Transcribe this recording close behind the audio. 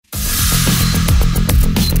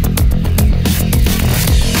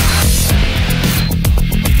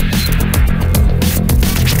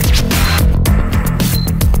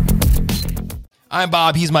I'm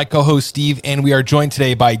Bob. He's my co-host, Steve, and we are joined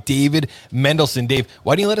today by David Mendelson. Dave,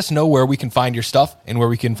 why don't you let us know where we can find your stuff and where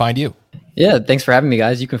we can find you? Yeah, thanks for having me,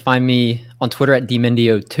 guys. You can find me on Twitter at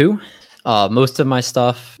dmendio2. Most of my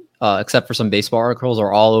stuff, except for some baseball articles,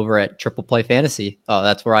 are all over at Triple Play Fantasy.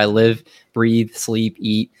 That's where I live, breathe, sleep,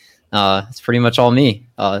 eat. It's pretty much all me,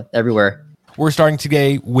 everywhere. We're starting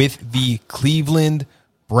today with the Cleveland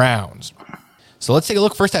Browns. So let's take a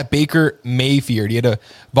look first at Baker Mayfield. He had a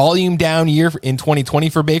volume down year in 2020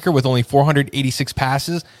 for Baker with only 486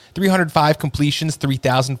 passes, 305 completions,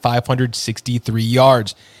 3,563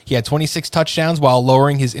 yards. He had 26 touchdowns while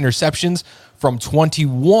lowering his interceptions from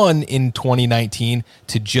 21 in 2019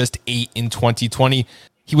 to just 8 in 2020.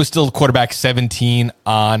 He was still quarterback 17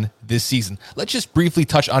 on this season. Let's just briefly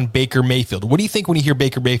touch on Baker Mayfield. What do you think when you hear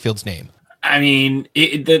Baker Mayfield's name? I mean,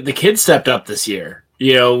 the kid stepped up this year.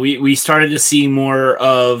 You know, we started to see more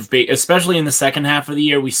of, especially in the second half of the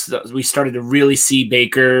year, we started to really see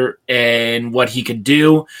Baker and what he could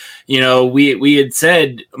do. You know, we had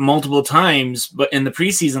said multiple times, but in the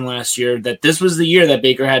preseason last year, that this was the year that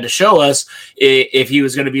Baker had to show us if he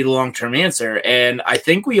was going to be the long-term answer. And I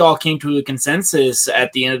think we all came to a consensus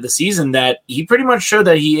at the end of the season that he pretty much showed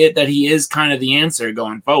that he is kind of the answer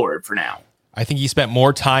going forward for now. I think he spent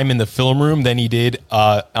more time in the film room than he did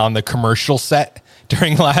on the commercial set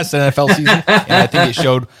during the last NFL season, and I think it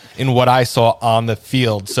showed in what I saw on the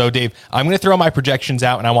field. So, Dave, I'm going to throw my projections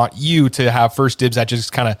out, and I want you to have first dibs at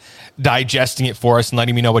just kind of digesting it for us and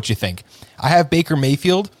letting me know what you think. I have Baker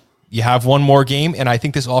Mayfield. You have one more game, and I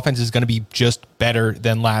think this offense is going to be just better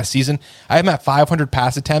than last season. I have him at 500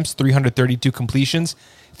 pass attempts, 332 completions,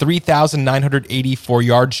 3,984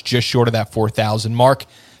 yards, just short of that 4,000 mark,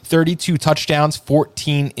 32 touchdowns,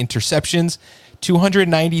 14 interceptions,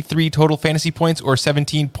 293 total fantasy points or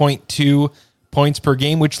 17.2 points per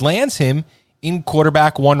game, which lands him in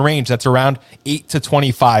quarterback one range. That's around 8 to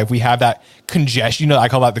 25. We have that congestion. I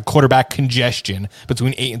call that the quarterback congestion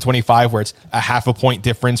between 8 and 25, where it's a half a point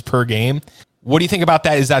difference per game. What do you think about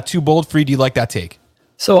that? Is that too bold for you? Do you like that take?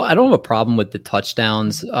 So I don't have a problem with the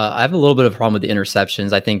touchdowns. I have a little bit of a problem with the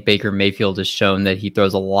interceptions. I think Baker Mayfield has shown that he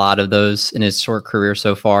throws a lot of those in his short career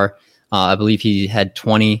so far. I believe he had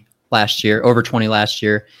 20 last year, over 20 last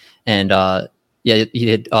year. And he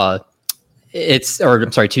did, 2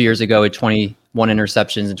 years ago at 21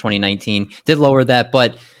 interceptions in 2019, did lower that.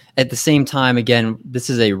 But at the same time, again, this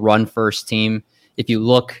is a run first team. If you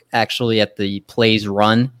look actually at the plays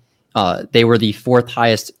run, they were the fourth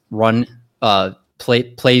highest run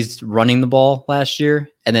plays running the ball last year.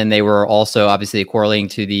 And then they were also obviously correlating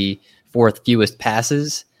to the fourth fewest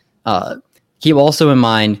passes. Keep also in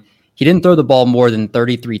mind, he didn't throw the ball more than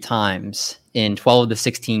 33 times in 12 of the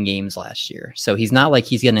 16 games last year. So he's not like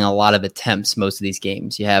he's getting a lot of attempts most of these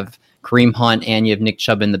games. You have Kareem Hunt and you have Nick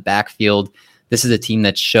Chubb in the backfield. This is a team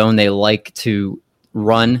that's shown they like to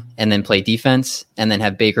run and then play defense and then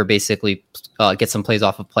have Baker basically get some plays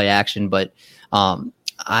off of play action. But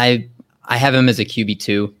I have him as a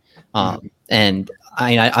QB2. And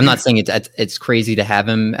I'm not saying it's crazy to have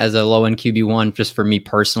him as a low-end QB1. Just for me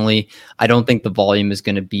personally, I don't think the volume is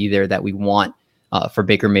going to be there that we want for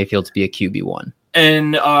Baker Mayfield to be a QB1.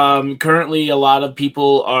 And currently, a lot of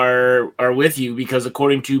people are with you because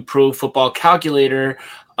according to Pro Football Calculator,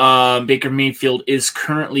 Baker Mayfield is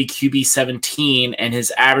currently QB 17, and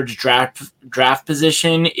his average draft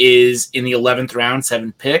position is in the 11th round,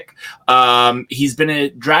 7th pick. He's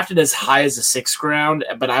been drafted as high as the 6th round,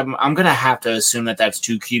 but I'm going to have to assume that that's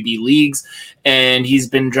 2 QB leagues, and he's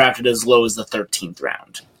been drafted as low as the 13th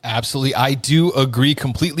round. Absolutely. I do agree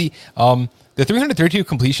completely. The 332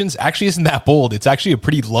 completions actually isn't that bold. It's actually a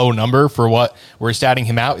pretty low number for what we're statting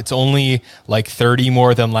him out. It's only like 30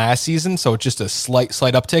 more than last season, so it's just a slight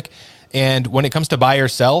uptick. And when it comes to buy or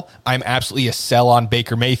sell, I'm absolutely a sell on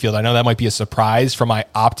Baker Mayfield. I know that might be a surprise from my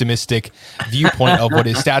optimistic viewpoint of what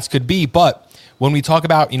his stats could be, but when we talk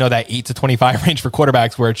about, that 8 to 25 range for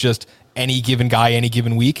quarterbacks where it's just any given guy, any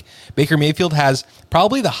given week, Baker Mayfield has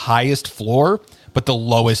probably the highest floor, but the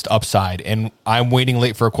lowest upside. And I'm waiting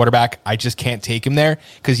late for a quarterback. I just can't take him there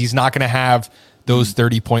because he's not going to have those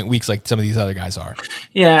 30-point weeks like some of these other guys are.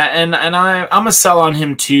 Yeah, and I'm a sell on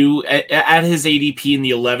him too at his ADP in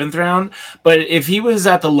the 11th round. But if he was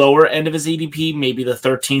at the lower end of his ADP, maybe the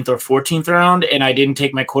 13th or 14th round, and I didn't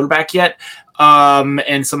take my quarterback yet,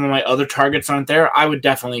 and some of my other targets aren't there, I would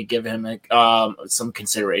definitely give him some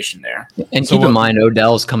consideration there. And keep in mind,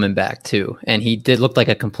 Odell's coming back too, and he did look like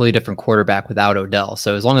a completely different quarterback without Odell.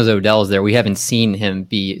 So as long as Odell's there, we haven't seen him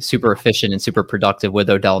be super efficient and super productive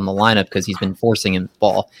with Odell in the lineup because he's been forcing him the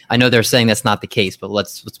ball. I know they're saying that's not the case, but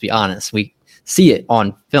let's be honest, we see it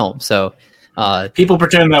on film. So People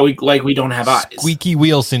pretend that we don't have eyes. Squeaky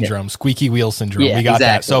wheel syndrome. Squeaky wheel syndrome. Yeah, we got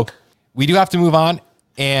that. exactly. So we do have to move on.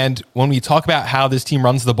 And when we talk about how this team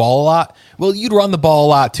runs the ball a lot, well, you'd run the ball a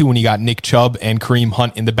lot too when you got Nick Chubb and Kareem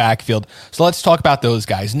Hunt in the backfield. So let's talk about those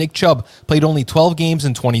guys. Nick Chubb played only 12 games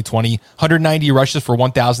in 2020, 190 rushes for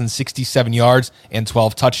 1,067 yards and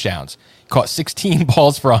 12 touchdowns. Caught 16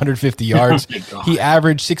 balls for 150 yards. He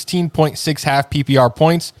averaged 16.6 half PPR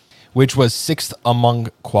points, which was sixth among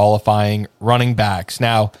qualifying running backs.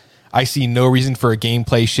 Now, I see no reason for a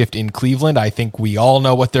gameplay shift in Cleveland. I think we all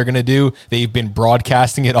know what they're going to do. They've been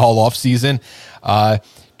broadcasting it all offseason.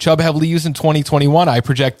 Chubb heavily used in 2021. I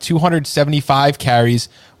project 275 carries,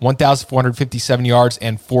 1,457 yards,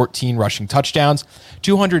 and 14 rushing touchdowns,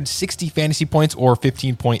 260 fantasy points or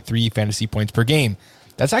 15.3 fantasy points per game.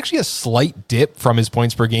 That's actually a slight dip from his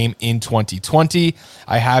points per game in 2020.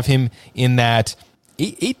 I have him in that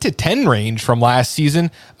 8 to 10 range from last season.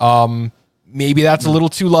 Maybe that's a little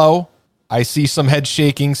too low. I see some heads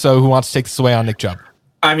shaking. So who wants to take this away on Nick Chubb?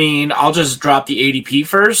 I mean, I'll just drop the ADP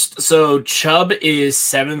first. So Chubb is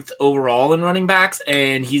 7th overall in running backs,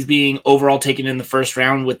 and he's being overall taken in the first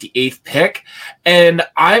round with the 8th pick. And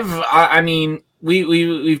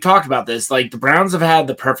we've talked about this. Like, the Browns have had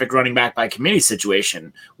the perfect running back by committee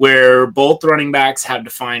situation where both running backs have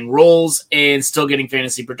defined roles and still getting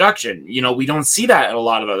fantasy production. You know, we don't see that in a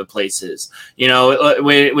lot of other places. You know,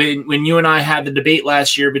 when you and I had the debate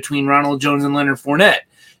last year between Ronald Jones and Leonard Fournette,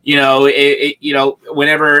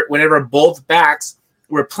 whenever both backs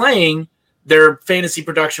were playing, their fantasy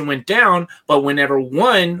production went down, but whenever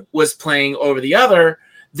one was playing over the other,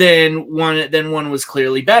 then one was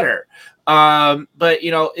clearly better. But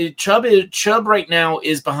Chubb right now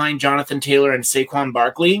is behind Jonathan Taylor and Saquon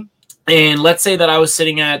Barkley. And let's say that I was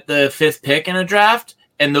sitting at the 5th pick in a draft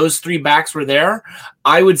and those 3 backs were there,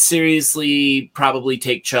 I would seriously probably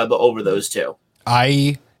take Chubb over those 2.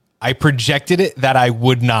 I projected it that I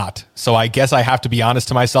would not. So I guess I have to be honest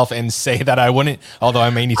to myself and say that I wouldn't, although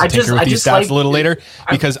I may need to tinker with these stats a little later,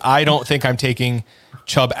 because I don't think I'm taking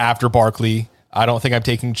Chubb after Barkley. I don't think I'm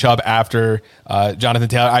taking Chubb after Jonathan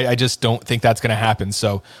Taylor. I just don't think that's going to happen.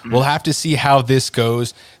 So we'll have to see how this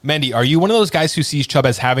goes. Mendy, are you one of those guys who sees Chubb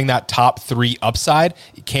as having that top 3 upside?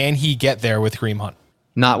 Can he get there with Kareem Hunt?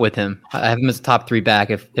 Not with him. I have him as a top 3 back.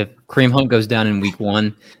 If Kareem Hunt goes down in week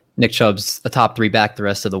 1, Nick Chubb's a top 3 back the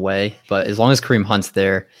rest of the way. But as long as Kareem Hunt's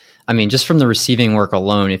there, I mean, just from the receiving work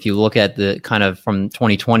alone, if you look at the kind of from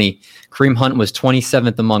 2020, Kareem Hunt was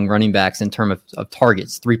 27th among running backs in terms of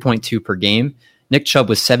targets, 3.2 per game. Nick Chubb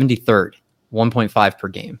was 73rd, 1.5 per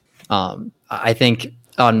game. I think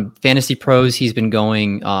on Fantasy Pros, he's been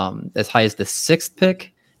going as high as the 6th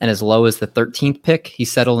pick and as low as the 13th pick.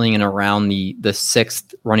 He's settling in around the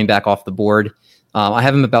 6th running back off the board. I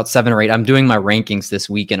have him about 7 or 8. I'm doing my rankings this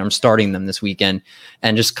weekend. I'm starting them this weekend.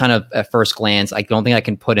 And just kind of at first glance, I don't think I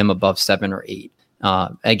can put him above 7 or 8.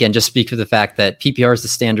 Again, just speak to the fact that PPR is the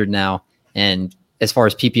standard now. And as far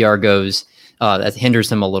as PPR goes, that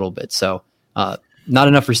hinders him a little bit. So not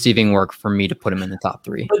enough receiving work for me to put him in the top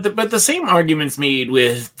 3. But the same argument's made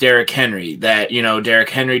with Derrick Henry that, Derrick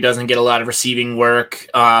Henry doesn't get a lot of receiving work.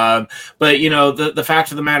 But the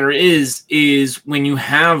fact of the matter is when you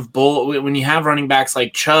have running backs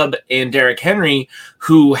like Chubb and Derrick Henry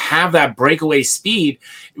who have that breakaway speed,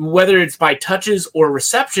 whether it's by touches or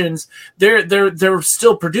receptions, they're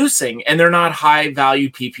still producing, and they're not high value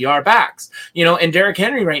PPR backs. And Derrick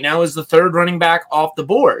Henry right now is the 3rd running back off the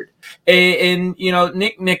board. And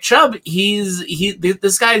Nick Chubb,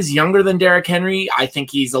 this guy's younger than Derrick Henry. I think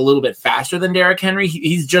he's a little bit faster than Derrick Henry.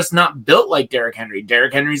 He's just not built like Derrick Henry.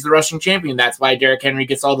 Derrick Henry's the rushing champion. That's why Derrick Henry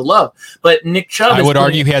gets all the love. But Nick Chubb, I would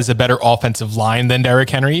argue he has a better offensive line than Derrick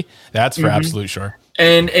Henry. That's for absolute sure.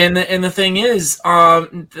 And the thing is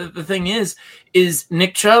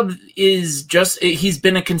Nick Chubb he's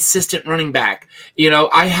been a consistent running back.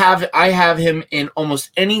 I have him in almost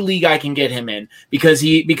any league I can get him in because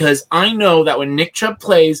I know that when Nick Chubb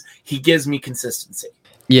plays, he gives me consistency.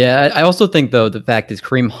 Yeah, I also think though the fact is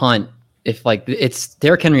Kareem Hunt, it's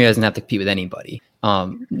Derrick Henry doesn't have to compete with anybody.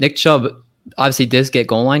 Nick Chubb obviously does get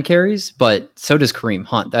goal line carries, but so does Kareem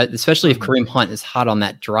Hunt. Especially if Kareem Hunt is hot on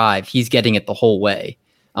that drive, he's getting it the whole way.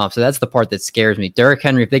 So that's the part that scares me. Derrick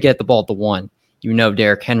Henry, if they get the ball at the 1,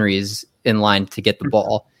 Derrick Henry is in line to get the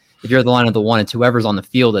ball. If you're at the line of the 1, it's whoever's on the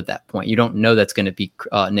field at that point. You don't know that's going to be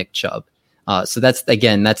Nick Chubb. So that's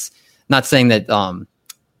not saying that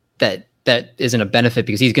that isn't a benefit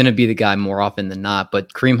because he's going to be the guy more often than not.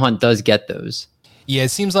 But Kareem Hunt does get those. Yeah, it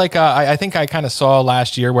seems like I think I kind of saw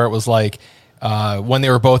last year where it was like when they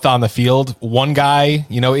were both on the field. One guy,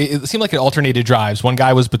 it seemed like it alternated drives. One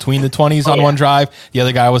guy was between the 20s on one drive. The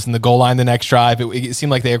other guy was in the goal line the next drive. It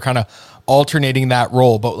seemed like they were kind of alternating that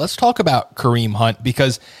role. But let's talk about Kareem Hunt,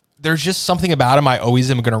 because there's just something about him. I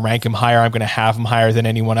always am going to rank him higher. I'm going to have him higher than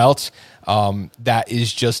anyone else. That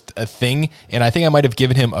is just a thing. And I think I might have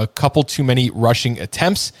given him a couple too many rushing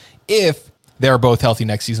attempts if they're both healthy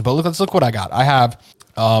next season. But let's look what I got. I have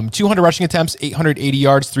 200 rushing attempts, 880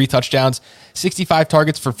 yards, 3 touchdowns, 65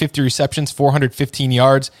 targets for 50 receptions, 415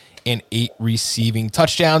 yards, and 8 receiving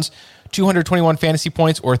touchdowns. 221 fantasy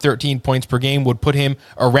points, or 13 points per game, would put him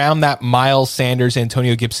around that Miles Sanders,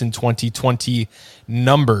 Antonio Gibson 2020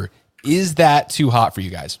 number. Is that too hot for you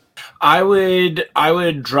guys? I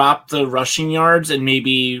would drop the rushing yards and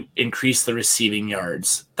maybe increase the receiving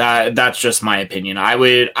yards. That's just my opinion. I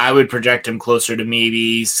would project him closer to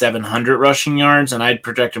maybe 700 rushing yards, and I'd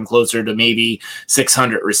project him closer to maybe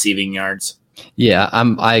 600 receiving yards. Yeah,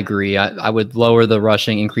 I agree. I would lower the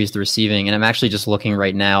rushing, increase the receiving, and I'm actually just looking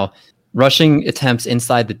right now. Rushing attempts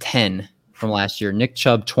inside the 10 from last year. Nick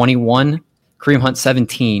Chubb 21, Kareem Hunt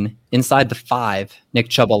 17. Inside the 5, Nick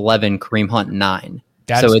Chubb 11, Kareem Hunt 9.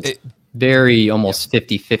 So it's very almost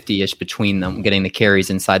 50-50-ish between them getting the carries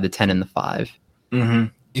inside the 10 and the 5. Mm-hmm.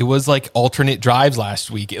 It was like alternate drives last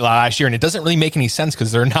year, and it doesn't really make any sense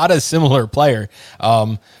because they're not a similar player.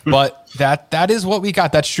 But that is what we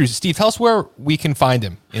got. That's true. Steve, tell us where we can find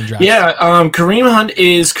him in drafts. Yeah, Kareem Hunt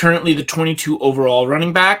is currently the 22 overall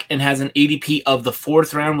running back and has an ADP of the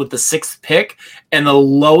 4th round with the 6th pick, and the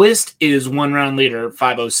lowest is 1 round later,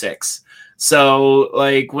 506. So,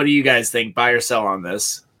 what do you guys think? Buy or sell on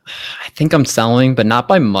this? I think I'm selling, but not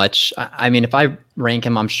by much. I mean, if I rank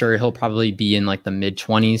him, I'm sure he'll probably be in the mid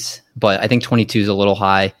 20s, but I think 22 is a little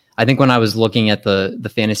high. I think when I was looking at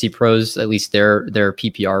the Fantasy Pros, at least their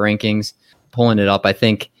PPR rankings, pulling it up, I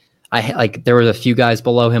think there was a few guys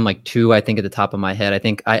below him, 2, I think at the top of my head. I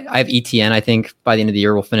think I have ETN. I think by the end of the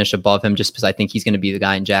year, we'll finish above him just because I think he's going to be the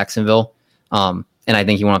guy in Jacksonville. And I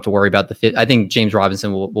think he won't have to worry about the fit. I think James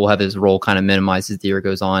Robinson will have his role kind of minimized as the year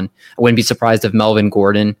goes on. I wouldn't be surprised if Melvin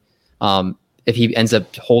Gordon, if he ends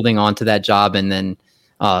up holding on to that job, and then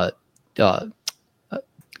can't think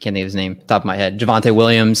of his name, top of my head, Javonte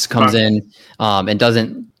Williams comes in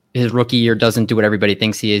and his rookie year doesn't do what everybody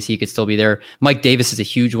thinks he is. He could still be there. Mike Davis is a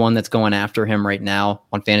huge one that's going after him right now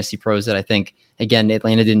on Fantasy Pros that I think, again,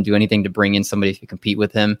 Atlanta didn't do anything to bring in somebody to compete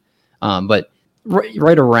with him. But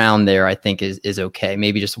right around there, I think is okay.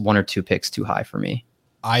 Maybe just 1 or 2 picks too high for me.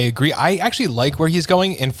 I agree. I actually like where he's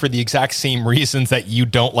going, and for the exact same reasons that you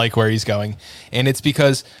don't like where he's going. And it's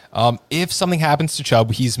because if something happens to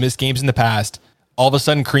Chubb, he's missed games in the past, all of a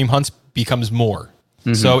sudden Kareem Hunt becomes more.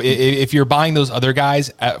 Mm-hmm. So if you're buying those other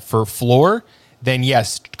guys for floor, then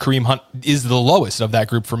yes, Kareem Hunt is the lowest of that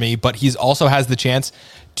group for me, but he's also has the chance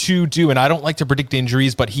to do, and I don't like to predict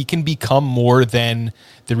injuries, but he can become more than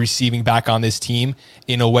the receiving back on this team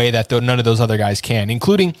in a way that none of those other guys can,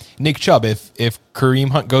 including Nick Chubb. If Kareem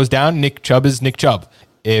Hunt goes down, Nick Chubb is Nick Chubb.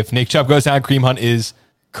 If Nick Chubb goes down, Kareem Hunt is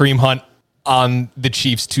Kareem Hunt on the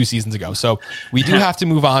Chiefs 2 seasons ago. So we do have to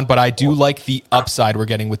move on, but I do like the upside we're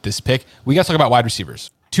getting with this pick. We got to talk about wide receivers.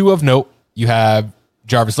 2 of note, you have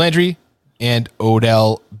Jarvis Landry and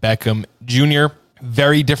Odell Beckham Jr.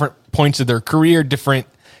 Very different points of their career, different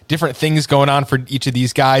things going on for each of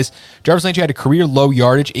these guys. Jarvis Landry had a career low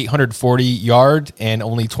yardage, 840 yard, and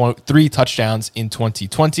only 3 touchdowns in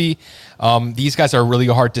 2020. These guys are really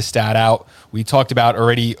hard to stat out. We talked about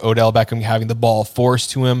already Odell Beckham having the ball forced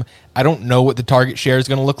to him. I don't know what the target share is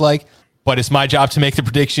going to look like, but it's my job to make the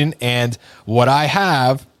prediction. And what I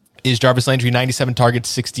have is Jarvis Landry, 97 targets,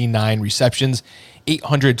 69 receptions,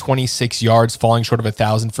 826 yards, falling short of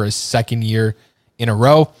 1,000 for a second year in a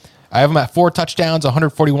row. I have him at 4 touchdowns,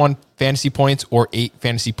 141 fantasy points, or 8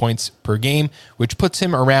 fantasy points per game, which puts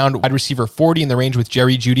him around wide receiver 40 in the range with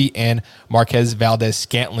Jerry Jeudy and Marquez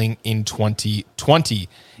Valdez-Scantling in 2020.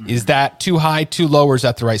 Is that too high, too low, or is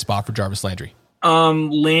that the right spot for Jarvis Landry?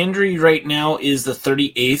 Landry right now is the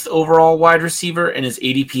 38th overall wide receiver, and his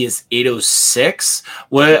ADP is 806.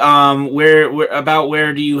 Where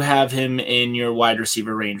do you have him in your wide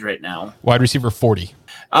receiver range right now? Wide receiver 40.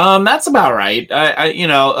 That's about right.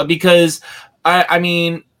 Because I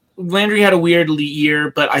mean, Landry had a weird year,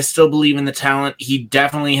 but I still believe in the talent. He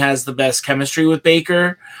definitely has the best chemistry with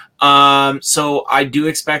Baker. So I do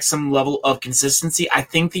expect some level of consistency. I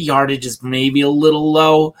think the yardage is maybe a little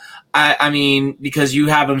low. I mean, because you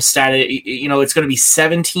have him statted, it's going to be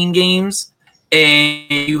 17 games, and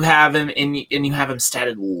you have him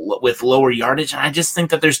statted with lower yardage. And I just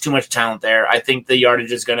think that there's too much talent there. I think the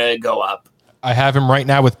yardage is going to go up. I have him right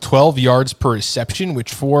now with 12 yards per reception,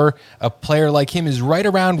 which for a player like him is right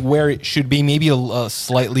around where it should be, maybe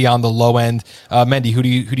slightly on the low end. Mendy, who do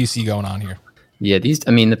you see going on here? Yeah,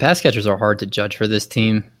 the pass catchers are hard to judge for this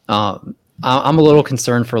team. I'm a little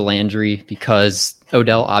concerned for Landry because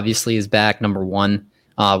Odell obviously is back, number one,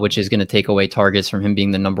 which is going to take away targets from him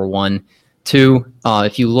being the number one. Two,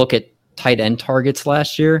 if you look at tight end targets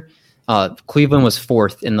last year, Cleveland was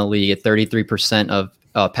fourth in the league at 33% of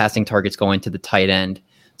passing targets going to the tight end.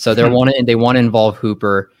 So they want to involve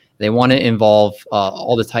Hooper. They want to involve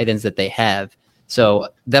all the tight ends that they have. So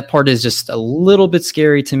that part is just a little bit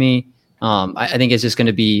scary to me. I think it's just going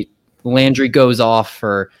to be Landry goes off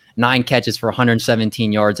for 9 catches for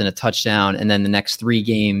 117 yards and a touchdown, and then the next 3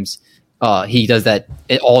 games he does that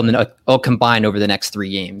all combined over the next 3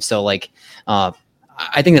 games. So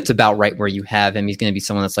I think that's about right where you have him. He's going to be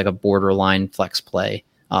someone that's like a borderline flex play.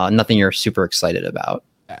 Nothing you're super excited about.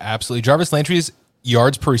 Absolutely. Jarvis Landry's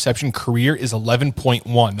yards per reception career is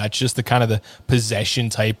 11.1. That's just the kind of the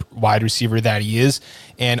possession type wide receiver that he is.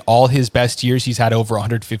 And all his best years, he's had over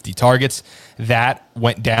 150 targets. That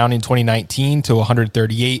went down in 2019 to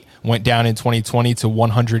 138, went down in 2020 to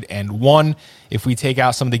 101. If we take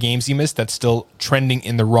out some of the games he missed, that's still trending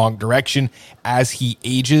in the wrong direction as he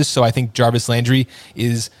ages. So I think Jarvis Landry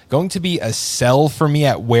is going to be a sell for me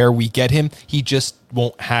at where we get him. He just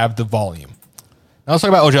won't have the volume. Now let's talk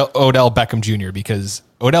about Odell Beckham Jr. because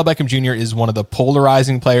Odell Beckham Jr. is one of the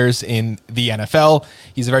polarizing players in the NFL.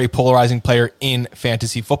 He's a very polarizing player in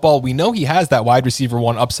fantasy football. We know he has that wide receiver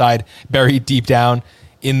one upside buried deep down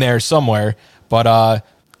in there somewhere, but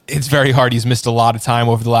it's very hard. He's missed a lot of time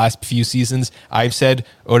over the last few seasons. I've said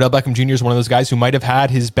Odell Beckham Jr. is one of those guys who might have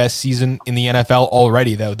had his best season in the NFL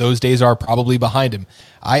already, though. Those days are probably behind him.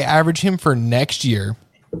 I average him for next year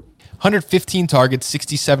 115 targets,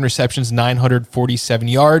 67 receptions, 947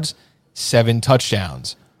 yards, 7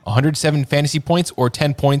 touchdowns, 107 fantasy points or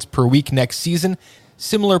 10 points per week next season.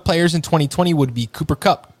 Similar players in 2020 would be Cooper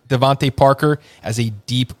Kupp, Devontae Parker as a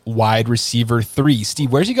deep wide receiver 3.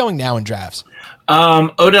 Steve, where's he going now in drafts?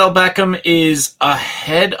 Odell Beckham is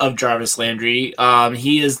ahead of Jarvis Landry.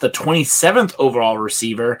 He is the 27th overall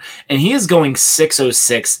receiver, and he is going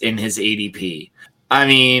 606 in his ADP. I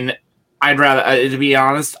mean, I'd rather, to be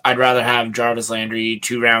honest, I'd rather have Jarvis Landry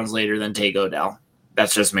 2 rounds later than take Odell.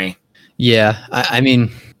 That's just me. Yeah, I'm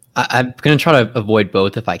going to try to avoid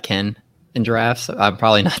both if I can in drafts. I'm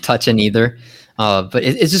probably not touching either. But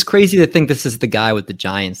it's just crazy to think this is the guy with the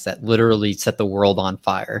Giants that literally set the world on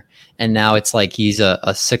fire. And now it's like he's a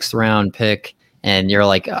 6th round pick, and you're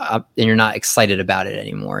like, and you're not excited about it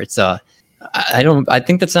anymore. It's I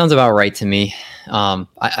think that sounds about right to me.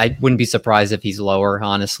 I wouldn't be surprised if he's lower,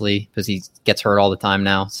 honestly, because he gets hurt all the time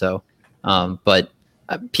now. So, but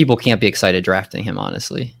people can't be excited drafting him,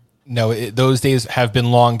 honestly. No, those days have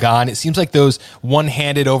been long gone. It seems like those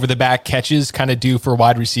one-handed over-the-back catches kind of do for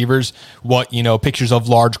wide receivers what, pictures of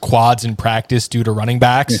large quads in practice do to running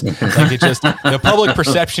backs. Like it just, the public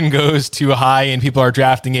perception goes too high and people are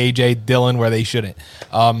drafting A.J. Dillon where they shouldn't.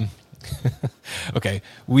 Okay,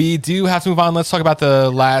 we do have to move on. Let's talk about the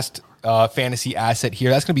last fantasy asset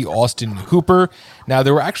here. That's going to be Austin Hooper. Now,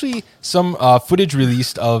 there were actually some footage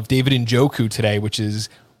released of David Njoku today, which is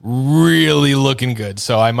really looking good.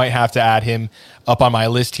 So I might have to add him up on my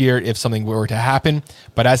list here if something were to happen.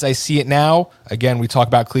 But as I see it now, again, we talk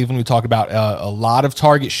about Cleveland. We talk about a lot of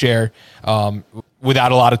target share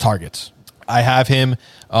without a lot of targets. I have him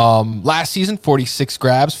last season, 46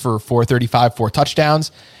 grabs for 435, 4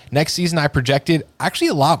 touchdowns. Next season, I projected actually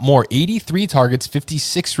a lot more, 83 targets,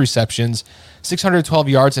 56 receptions, 612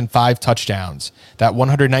 yards, and 5 touchdowns. That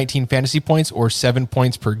 119 fantasy points or 7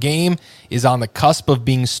 points per game is on the cusp of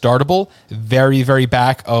being startable. Very, very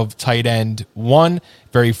back of tight end 1,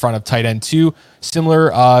 very front of tight end 2,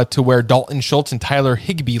 similar to where Dalton Schultz and Tyler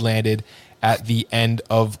Higbee landed at the end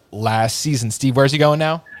of last season. Steve, where's he going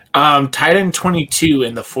now? Tight end 22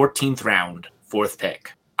 in the 14th round, 4th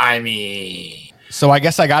pick. So I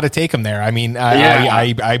guess I got to take him there.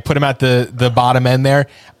 I put him at the bottom end there.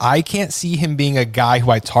 I can't see him being a guy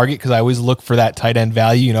who I target because I always look for that tight end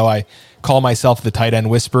value. I call myself the tight end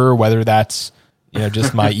whisperer, whether that's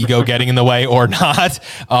just my ego getting in the way or not.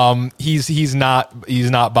 He's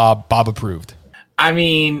not Bob approved.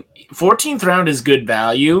 14th round is good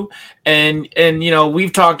value, and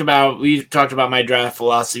we've talked about my draft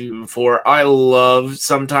philosophy before. I love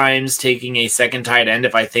sometimes taking a second tight end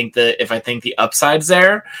if I think the upside's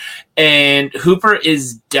there, and Hooper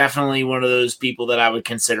is definitely one of those people that I would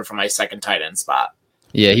consider for my second tight end spot.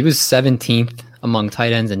 Yeah, he was 17th among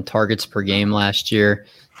tight ends in targets per game last year.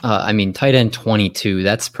 Tight end 22,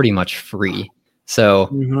 that's pretty much free.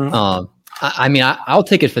 So I mean, I'll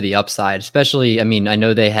take it for the upside, especially. I mean, I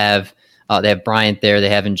know they have Bryant there, they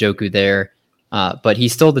have Njoku there, but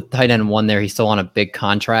he's still the tight end one there. He's still on a big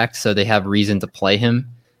contract, so they have reason to play him.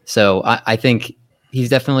 So I think he's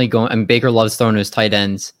definitely going. And Baker loves throwing his tight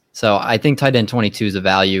ends, so I think tight end 22 is a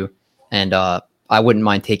value, and I wouldn't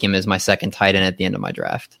mind taking him as my second tight end at the end of my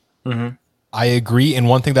draft. Mm-hmm. I agree. And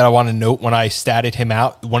one thing that I want to note when I statted him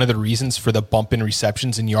out, one of the reasons for the bump in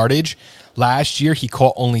receptions and yardage, last year he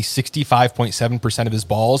caught only 65.7% of his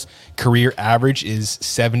balls. Career average is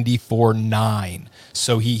 74.9.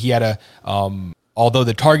 So he had a, although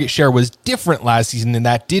the target share was different last season and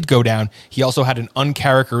that did go down, he also had an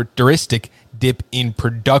uncharacteristic dip in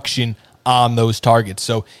production on those targets.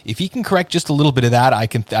 So if he can correct just a little bit of that, I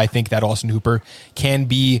think that Austin Hooper can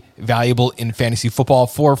be valuable in fantasy football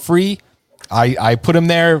for free. I put him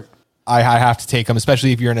there. I have to take him,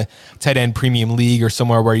 especially if you're in a tight end premium league or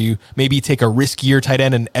somewhere where you maybe take a riskier tight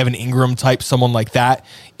end, an Evan Ingram type, someone like that,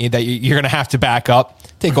 that you're going to have to back up.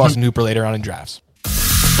 Take Austin Hooper later on in drafts.